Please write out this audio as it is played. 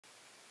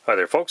Hi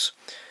there folks.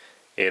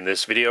 In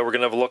this video we're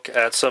going to have a look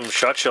at some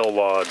shot shell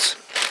wads,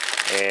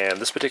 and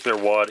this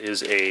particular wad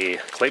is a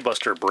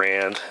Claybuster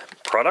brand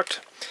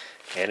product,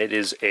 and it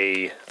is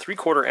a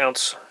 3/4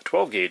 ounce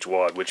 12 gauge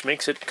wad, which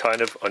makes it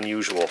kind of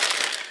unusual.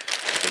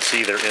 You can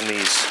see they're in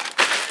these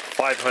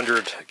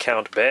 500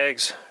 count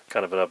bags,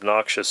 kind of an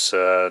obnoxious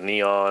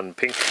neon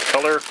pink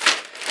color,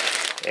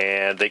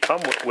 and they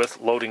come with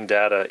loading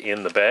data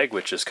in the bag,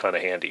 which is kind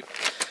of handy.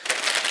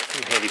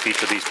 The handy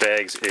feature of these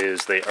bags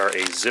is they are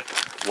a zip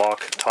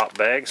lock top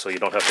bag, so you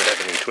don't have to have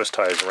any twist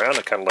ties around.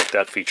 I kind of like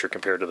that feature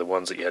compared to the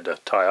ones that you had to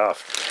tie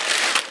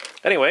off.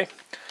 Anyway,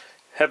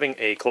 having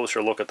a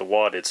closer look at the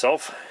wad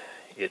itself,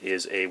 it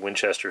is a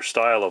Winchester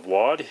style of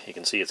wad. You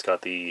can see it's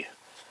got the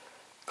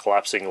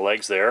collapsing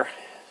legs there,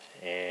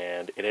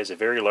 and it has a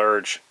very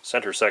large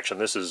center section.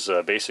 This is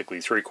basically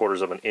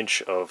 3/4 of an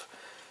inch of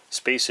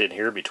space in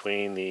here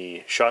between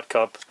the shot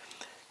cup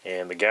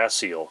and the gas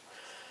seal.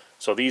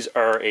 So these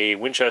are a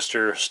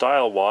Winchester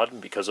style wad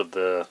because of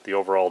the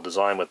overall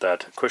design with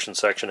that cushion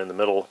section in the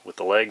middle with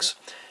the legs,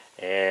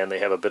 and they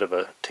have a bit of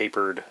a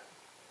tapered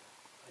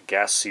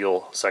gas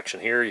seal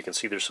section here. You can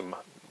see there's some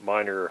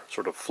minor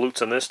sort of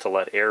flutes in this to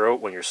let air out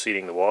when you're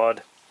seating the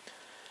wad,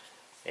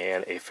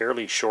 and a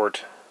fairly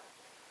short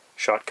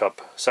shot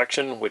cup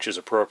section which is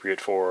appropriate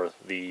for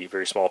the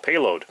very small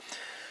payload.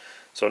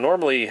 So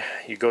normally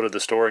you go to the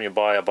store and you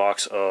buy a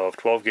box of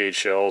 12 gauge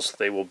shells.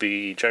 They will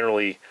be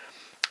generally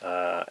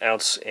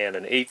ounce and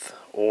an eighth,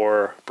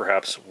 or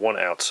perhaps 1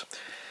 ounce.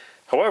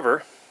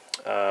 However,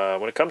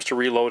 when it comes to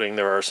reloading,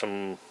 there are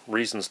some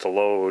reasons to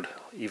load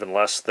even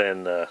less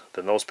than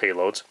those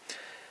payloads,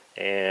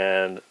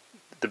 and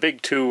the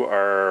big two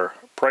are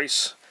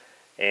price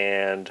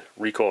and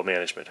recoil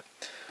management.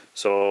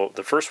 So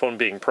the first one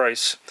being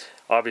price.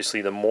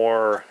 Obviously, the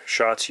more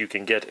shots you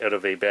can get out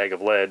of a bag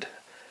of lead,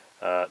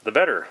 the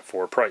better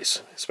for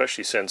price,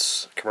 especially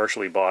since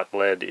commercially bought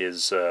lead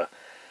is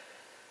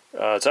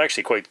it's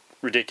actually quite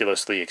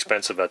ridiculously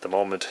expensive at the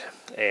moment,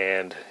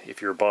 and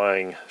if you're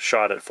buying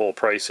shot at full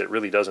price, it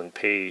really doesn't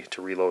pay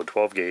to reload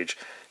 12 gauge.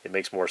 It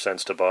makes more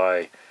sense to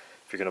buy,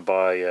 if you're going to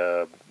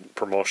buy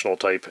promotional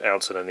type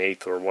ounce and an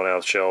eighth or 1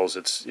 ounce shells,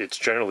 it's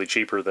generally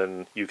cheaper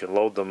than you can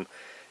load them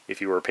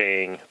if you were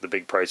paying the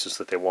big prices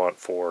that they want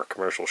for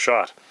commercial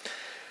shot.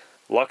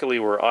 Luckily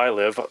where I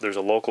live, there's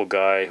a local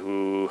guy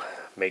who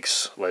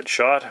makes lead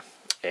shot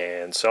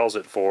and sells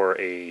it for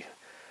a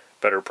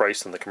better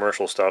price than the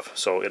commercial stuff,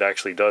 so it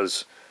actually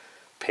does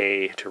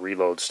pay to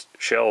reload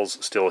shells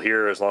still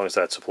here, as long as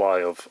that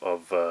supply of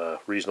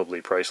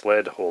reasonably priced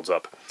lead holds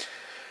up.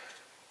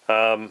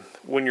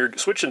 When you're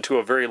switching to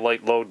a very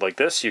light load like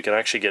this, you can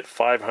actually get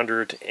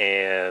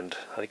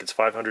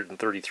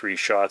 533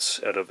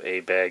 shots out of a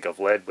bag of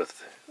lead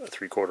with a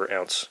 3/4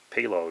 ounce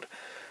payload.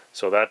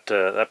 So that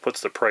puts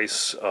the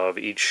price of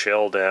each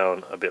shell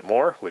down a bit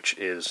more, which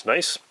is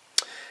nice.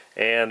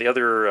 And the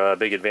other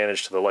big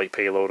advantage to the light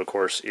payload, of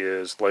course,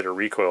 is lighter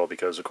recoil,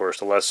 because, of course,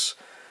 the less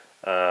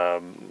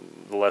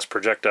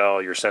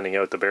projectile you're sending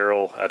out the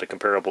barrel at a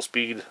comparable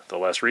speed, the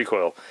less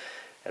recoil.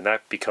 And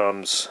that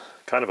becomes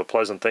kind of a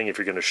pleasant thing if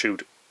you're going to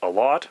shoot a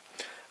lot.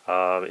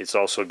 It's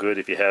also good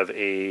if you have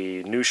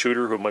a new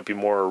shooter who might be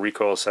more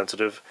recoil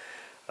sensitive.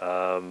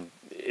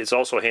 It's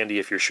also handy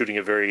if you're shooting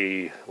a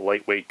very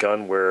lightweight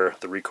gun where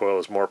the recoil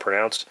is more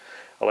pronounced.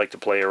 I like to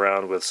play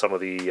around with some of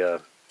the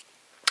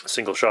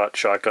single shot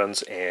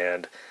shotguns,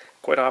 and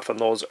quite often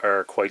those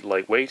are quite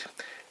lightweight.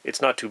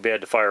 It's not too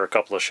bad to fire a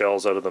couple of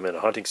shells out of them in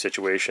a hunting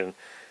situation,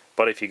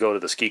 but if you go to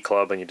the ski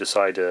club and you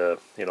decide to,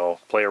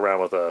 play around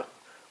with a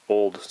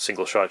old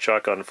single shot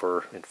shotgun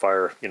and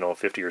fire,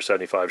 50 or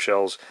 75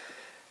 shells,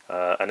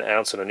 an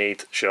ounce and an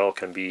eighth shell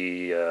can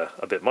be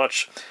a bit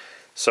much.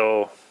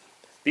 So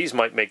these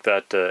might make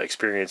that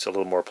experience a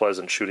little more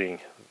pleasant,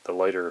 shooting the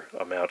lighter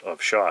amount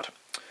of shot.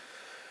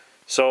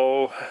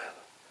 So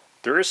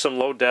there is some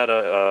load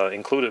data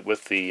included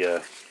with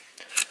the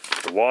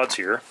wads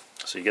here.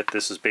 So you get,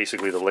 this is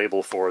basically the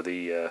label for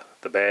the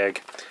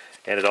bag,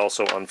 and it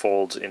also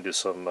unfolds into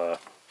some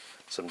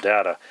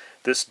data.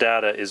 This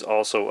data is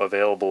also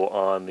available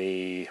on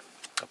I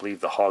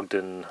believe the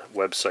Hogden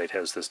website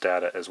has this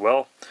data as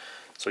well.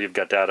 So you've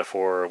got data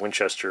for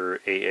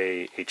Winchester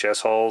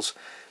AAHS hulls.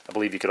 I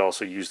believe you could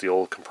also use the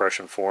old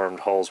compression formed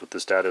hulls with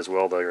this data as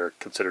well. They are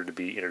considered to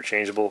be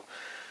interchangeable.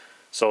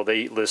 So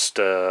they list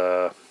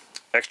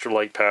extra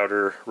light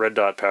powder, red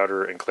dot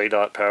powder, and clay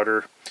dot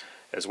powder,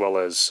 as well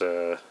as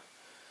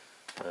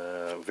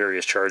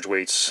various charge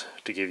weights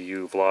to give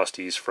you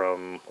velocities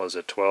from,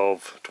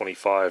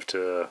 1225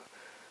 to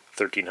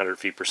 1300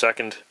 feet per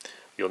second.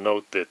 You'll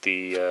note that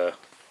the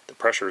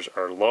pressures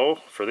are low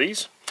for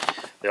these.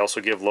 They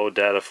also give load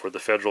data for the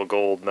Federal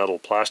Gold metal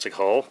plastic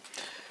hull.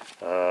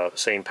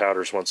 Same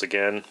powders once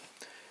again,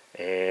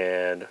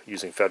 and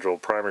using Federal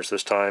primers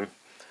this time.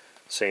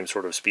 Same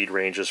sort of speed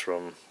ranges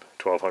from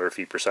 1200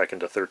 feet per second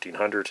to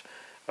 1300.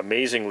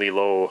 amazingly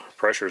low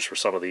pressures for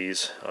some of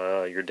these.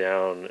 You're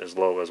down as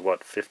low as,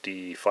 what,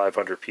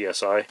 5,500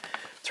 psi.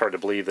 It's hard to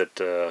believe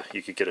that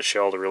you could get a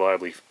shell to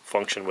reliably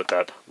function with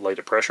that light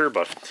of pressure,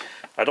 but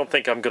I don't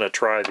think I'm going to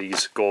try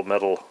these gold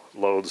medal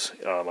loads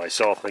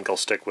myself. I think I'll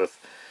stick with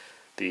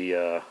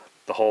the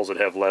hulls that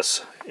have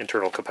less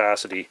internal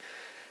capacity.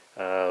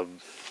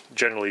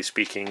 Generally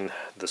speaking,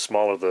 the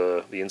smaller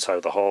the inside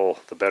of the hull,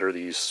 the better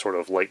these sort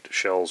of light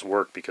shells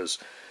work, because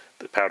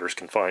the powder's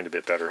confined a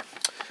bit better.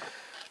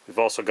 We've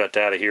also got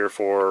data here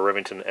for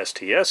Remington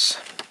STS.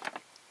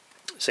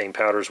 Same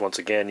powders once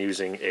again,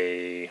 using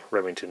a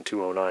Remington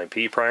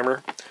 209P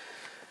primer.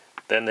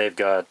 Then they've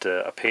got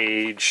a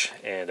page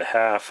and a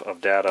half of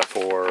data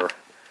for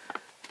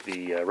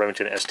the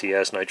Remington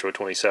STS Nitro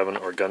 27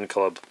 or Gun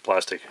Club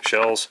plastic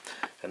shells,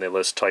 and they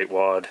list tight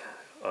wad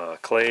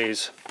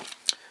clays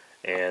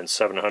and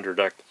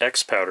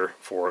 700X powder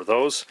for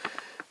those,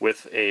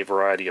 with a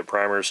variety of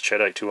primers: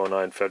 Cheddite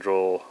 209,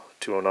 Federal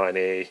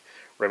 209A,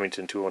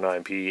 Remington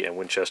 209P, and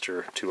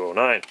Winchester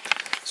 209.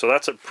 So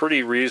that's a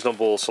pretty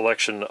reasonable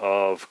selection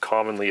of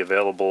commonly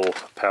available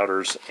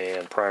powders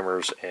and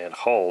primers and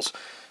hulls.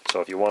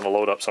 So if you want to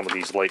load up some of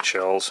these light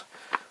shells,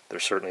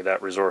 there's certainly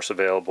that resource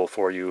available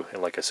for you,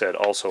 and like I said,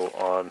 also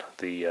on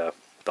the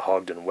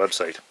Hogden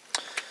website.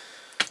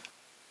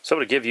 So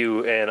to give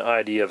you an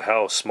idea of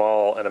how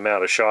small an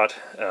amount of shot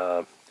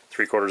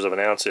 3/4 of an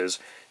ounce is,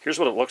 here's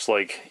what it looks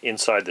like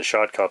inside the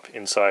shot cup,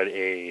 inside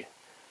a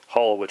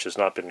hull which has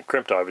not been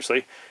crimped,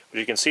 obviously. But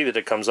you can see that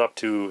it comes up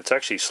to, it's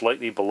actually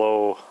slightly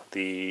below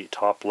the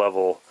top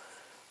level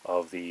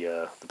of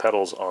the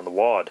petals on the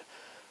wad.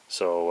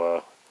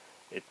 So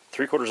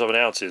 3/4 of an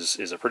ounce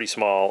is a pretty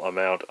small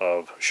amount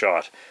of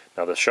shot.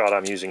 Now the shot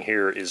I'm using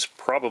here is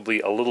probably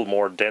a little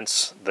more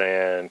dense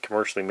than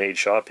commercially made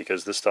shot,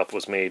 because this stuff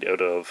was made out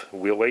of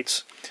wheel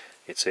weights.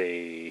 It's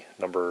a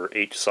number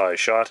 8 size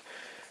shot,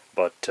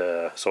 but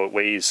so it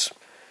weighs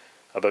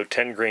about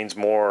 10 grains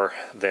more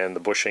than the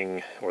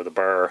bushing or the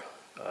bar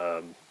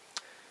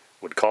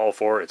would call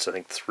for. It's, I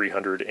think,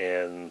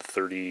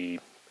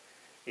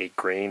 338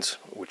 grains,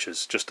 which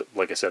is just,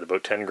 like I said,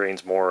 about 10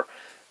 grains more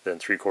than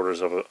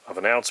 3/4 of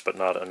an ounce, but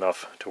not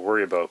enough to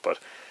worry about. But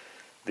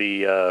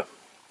the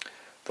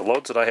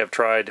loads that I have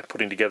tried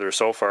putting together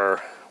so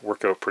far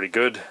work out pretty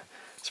good.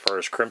 As far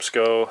as crimps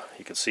go,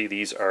 you can see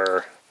these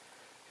are,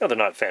 they're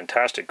not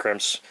fantastic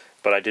crimps,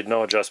 but I did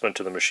no adjustment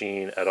to the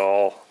machine at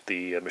all.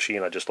 The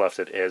machine, I just left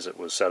it as it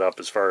was set up.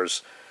 As far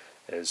as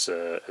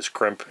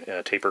crimp,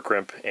 taper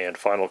crimp, and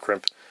final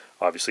crimp,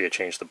 obviously I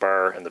changed the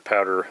bar and the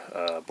powder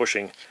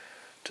bushing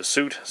to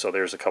suit. So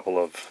there's a couple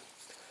of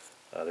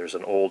there's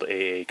an old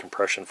AA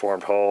compression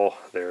formed hull,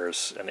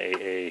 there's an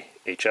AA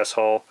HS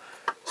hull.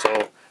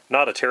 So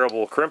not a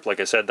terrible crimp. Like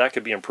I said, that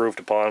could be improved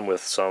upon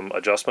with some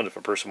adjustment if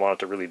a person wanted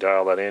to really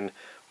dial that in,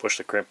 push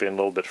the crimp in a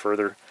little bit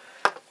further.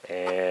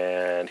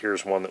 And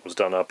here's one that was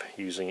done up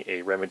using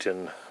a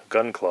Remington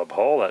Gun Club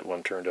hull. That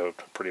one turned out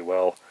pretty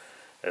well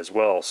as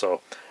well.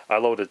 So I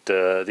loaded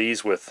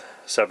these with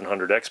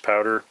 700X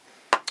powder,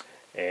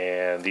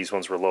 and these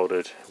ones were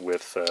loaded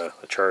with a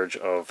charge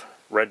of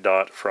red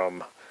dot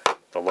from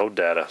the load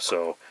data.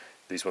 So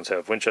these ones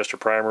have Winchester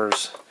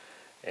primers,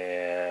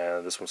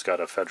 and this one's got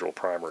a Federal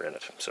primer in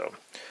it. So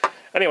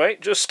anyway,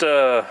 just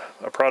a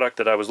product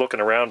that I was looking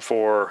around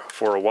for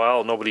a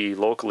while. Nobody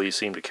locally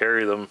seemed to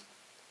carry them,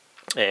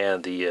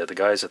 and the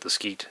guys at the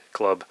Skeet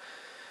Club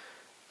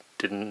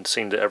didn't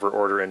seem to ever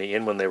order any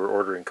in when they were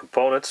ordering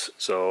components.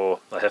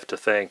 So I have to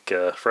thank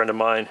a friend of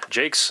mine,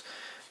 Jake's.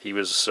 He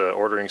was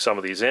ordering some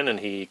of these in, and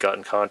he got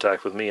in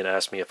contact with me and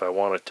asked me if I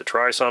wanted to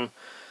try some.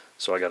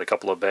 So I got a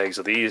couple of bags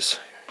of these.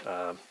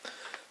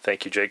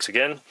 Thank you, Jake's,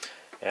 again.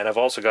 And I've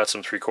also got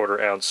some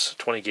 3/4 ounce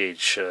 20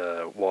 gauge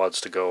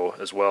wads to go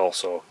as well,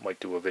 so might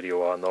do a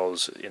video on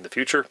those in the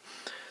future.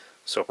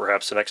 So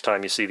perhaps the next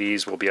time you see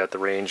these, we'll be at the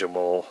range and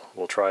we'll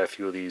try a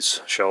few of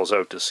these shells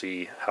out to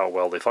see how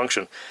well they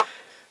function.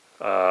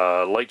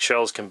 Light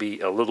shells can be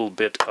a little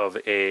bit of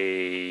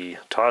a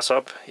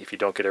toss-up if you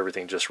don't get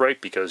everything just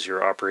right, because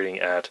you're operating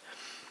at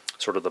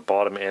sort of the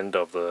bottom end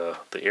of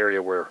the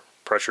area where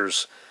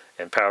pressures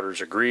and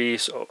powders agree.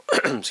 So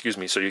excuse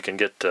me. So you can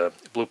get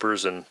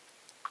bloopers and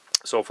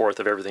so forth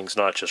if everything's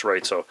not just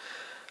right. So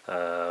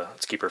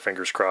let's keep our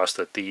fingers crossed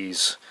that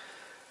these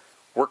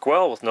work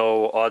well with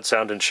no odd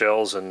sounding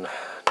shells and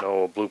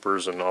no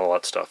bloopers and all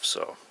that stuff.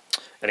 So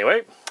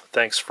anyway,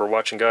 thanks for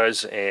watching,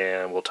 guys,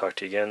 and we'll talk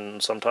to you again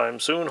sometime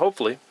soon,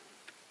 hopefully.